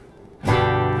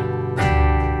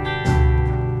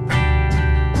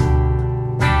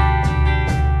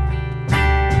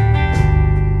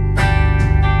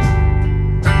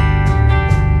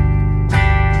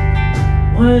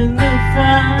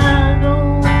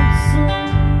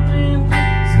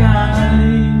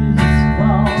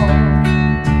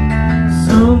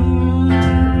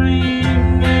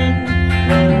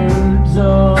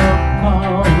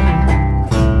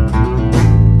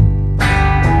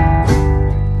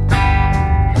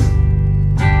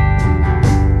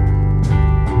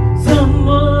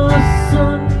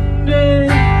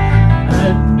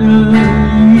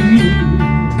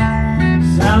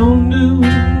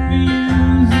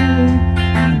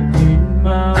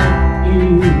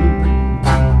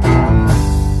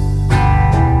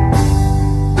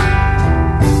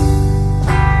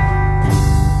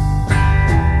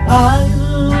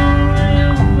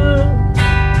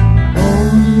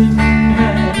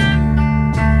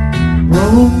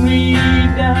hold me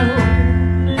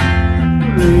down and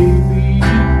lay me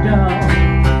down.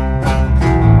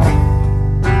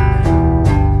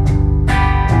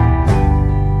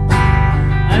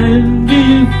 And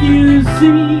if you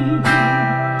see,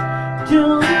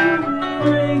 don't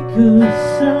make a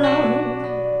sound.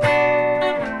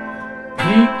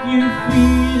 Pick your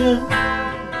feet up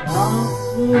off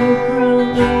the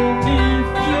ground. And if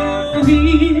you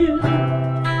hear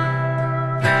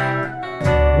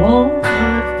one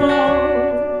night fall,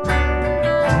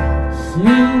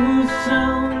 silver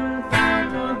sound from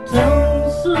a tongue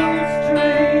so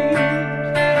strange,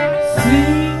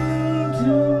 sing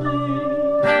to me,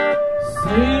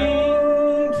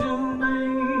 sing to me.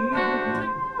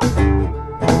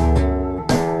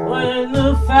 When the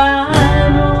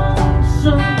final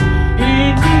sun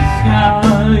in the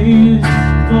sky is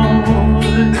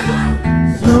falling,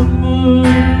 summer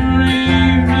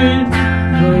evening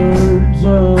birds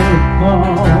are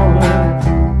calling.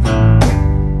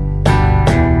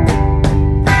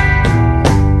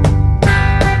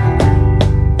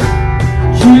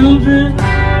 Children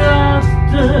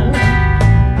lost in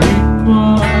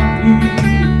my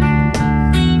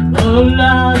the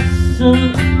last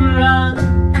sunrise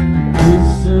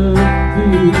disappeared.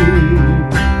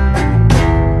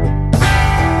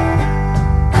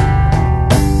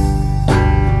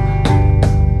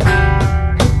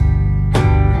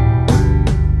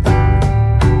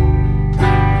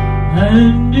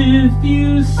 And if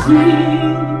you see,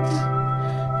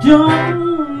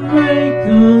 don't make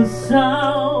a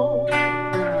sound.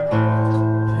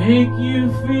 Pick your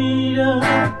feet up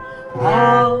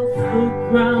off the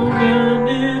ground. And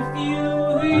if you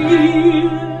hear,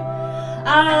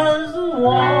 as the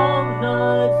warm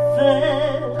night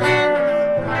fell,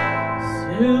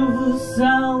 silver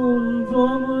sound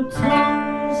from a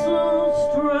tongue so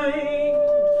strange,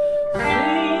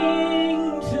 sing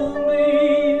to me,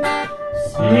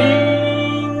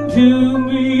 sing to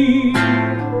me.